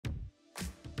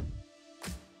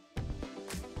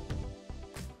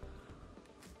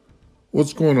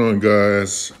What's going on,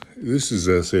 guys? This is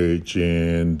SH,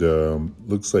 and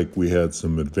looks like we had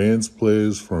some advanced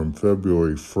plays from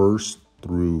February 1st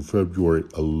through February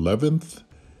 11th.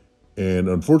 And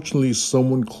unfortunately,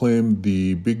 someone claimed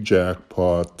the big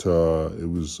jackpot. It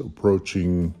was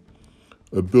approaching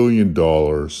 $1 billion,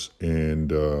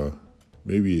 and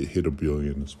maybe it hit $1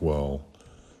 billion as well.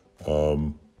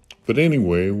 But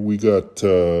anyway, we got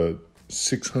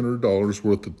 $600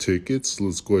 worth of tickets.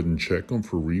 Let's go ahead and check them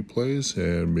for replays,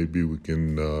 and maybe we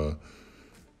can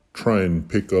try and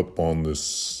pick up on this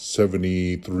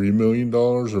 $73 million,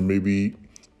 or maybe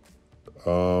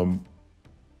 $84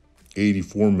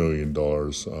 million,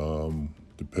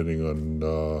 depending on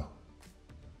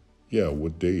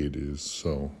what day it is.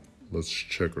 So let's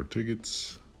check our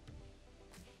tickets.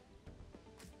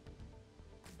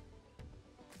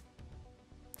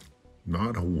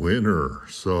 Not a winner.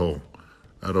 So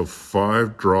out of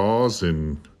 5 draws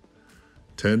and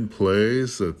 10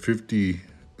 plays at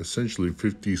essentially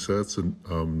 50 sets of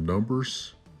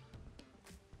numbers,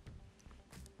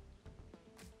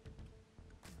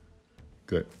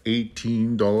 got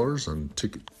 $18 on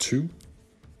ticket 2.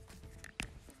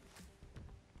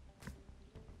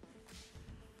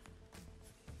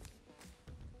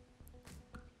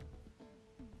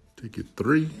 Ticket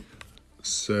 3,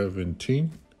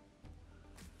 17.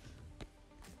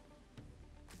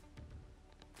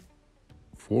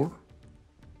 4,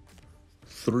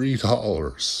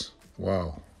 $3.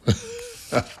 Wow.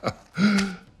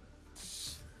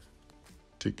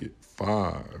 Ticket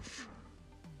 5,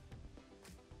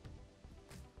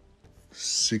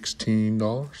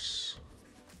 $16.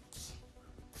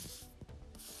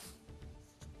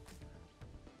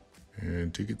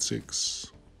 And ticket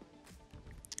 6,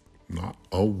 not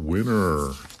a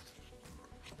winner.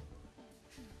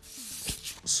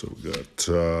 So we got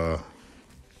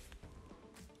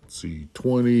let's see,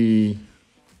 20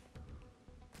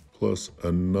 plus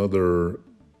another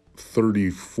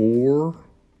 34,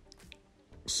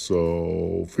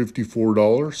 so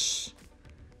 $54,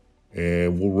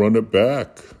 and we'll run it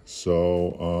back.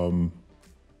 So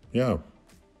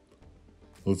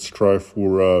let's try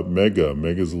for Mega.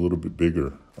 Mega's a little bit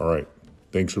bigger. All right,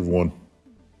 thanks everyone.